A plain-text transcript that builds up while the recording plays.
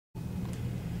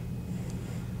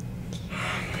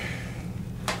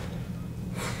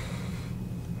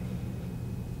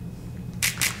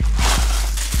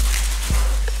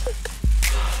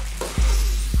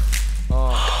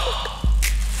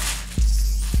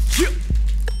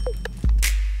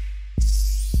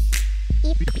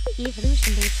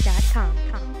Evolutionbeats.com.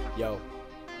 Yo,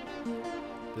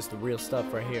 this the real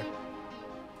stuff right here.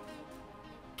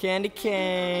 Candy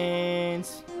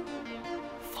canes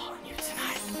fall on you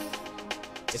tonight.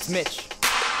 It's Mitch.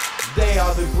 They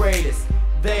are the greatest,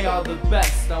 they are the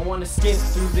best. I wanna skip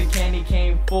through the candy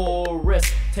cane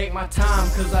forest. Take my time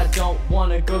cause I don't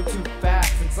wanna go too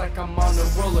fast. It's like I'm on a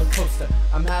roller coaster,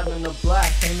 I'm having a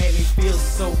blast. They make me feel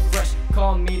so fresh,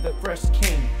 call me the fresh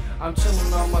king. I'm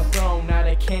chilling on my throne, now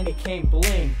that candy cane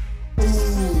bling.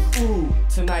 Ooh, ooh,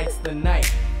 tonight's the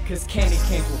night, cause candy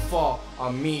canes will fall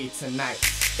on me tonight.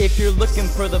 If you're looking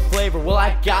for the flavor, well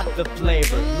I got the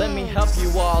flavor. Let me help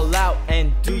you all out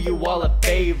and do you all a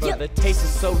favor. The taste is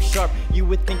so sharp, you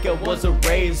would think it was a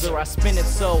razor. I spin it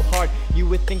so hard, you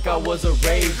would think I was a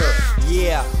raver.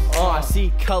 Yeah, I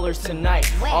see colors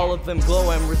tonight. All of them glow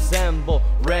and resemble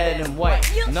red and white.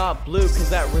 Not blue cause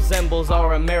that resembles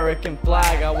our American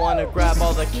flag. I wanna grab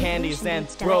all the candies and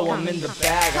throw them in the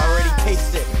bag. I already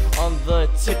taste it on the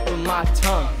tip of my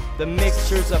tongue. The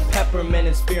mixtures of peppermint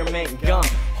and spearmint gum.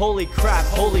 Holy crap,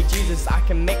 holy Jesus, I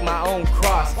can make my own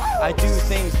cross. I do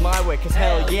things my way, cause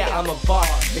hell yeah, I'm a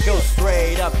boss. It goes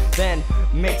straight up, then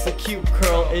makes a cute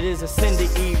curl. It is a sin to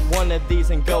eat one of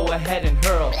these and go ahead and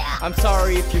hurl. I'm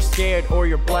sorry if you're scared or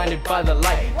you're blinded by the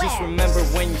light. Just remember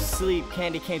when you sleep,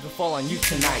 candy canes will fall on you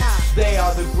tonight. They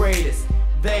are the greatest,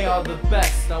 they are the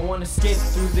best. I wanna skip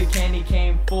through the candy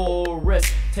cane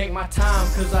forest. Take my time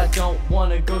cause I don't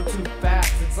wanna go too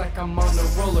fast. It's like I'm on a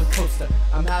roller coaster,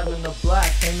 I'm having a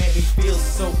blast. They make me feel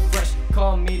so fresh,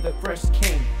 call me the fresh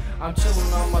king. I'm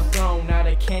chilling on my throne, now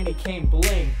that candy cane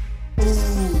bling.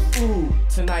 Ooh, ooh,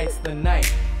 tonight's the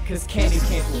night, cause candy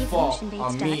canes will fall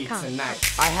on me tonight.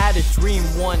 I had a dream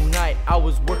one night, I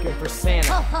was working for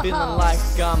Santa. Feeling like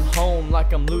I'm home,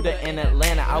 like I'm Luda in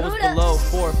Atlanta. I was below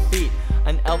 4 feet,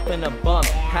 an elf in a bum.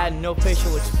 Had no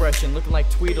facial expression, looking like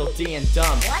Tweedledee and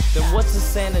dumb. Then what's the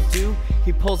Santa do?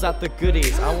 He pulls out the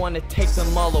goodies. I wanna take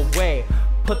them all away,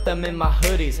 put them in my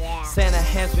hoodies. Santa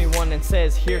hands me one and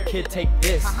says, here kid, take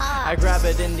this. I grab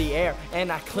it in the air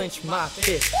and I clench my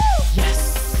fist.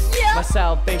 Yes! My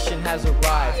salvation has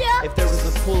arrived. If there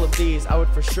was a pool of these, I would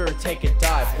for sure take a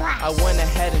dive. I went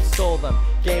ahead and stole them,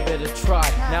 gave it a try.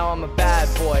 Now I'm a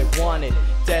bad boy, wanted,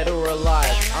 dead or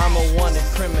alive. I'm a wanted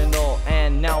criminal,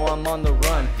 and now I'm on the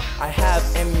run. I have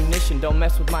ammunition, don't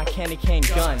mess with my candy cane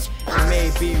gun. It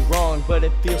may be wrong, but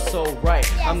it feels so right.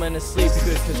 I'm gonna sleep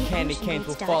good, cause candy canes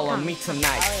will fall on me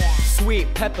tonight.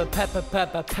 Sweet pepper, pepper,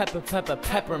 pepper, pepper, pepper,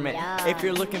 peppermint. If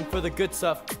you're looking for the good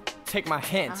stuff, take my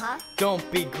hint. Don't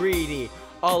be greedy,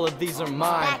 all of these are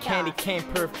mine. Candy cane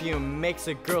perfume makes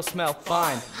a girl smell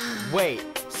fine. Wait,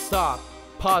 stop,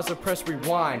 pause or press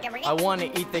rewind. I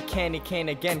wanna eat the candy cane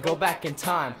again, go back in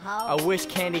time. I wish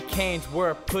candy canes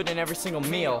were put in every single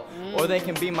meal, or they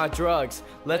can be my drugs,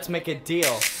 let's make a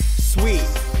deal. Sweet,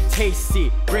 tasty,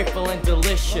 grateful and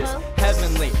delicious,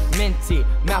 heavenly, minty,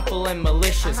 mouthful and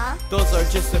malicious. Those are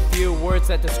just a few words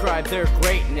that describe their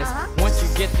greatness. Once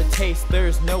you get the taste,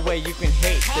 there's no way you can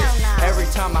hate this. Every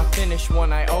time I finish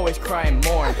one, I always cry and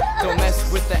mourn. Don't mess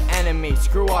with the enemy,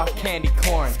 screw off candy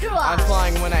corn. I'm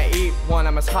flying when I eat one,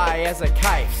 I'm as high as a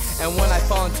kite. And when I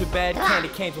fall into bed, candy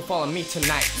canes will fall on me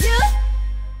tonight.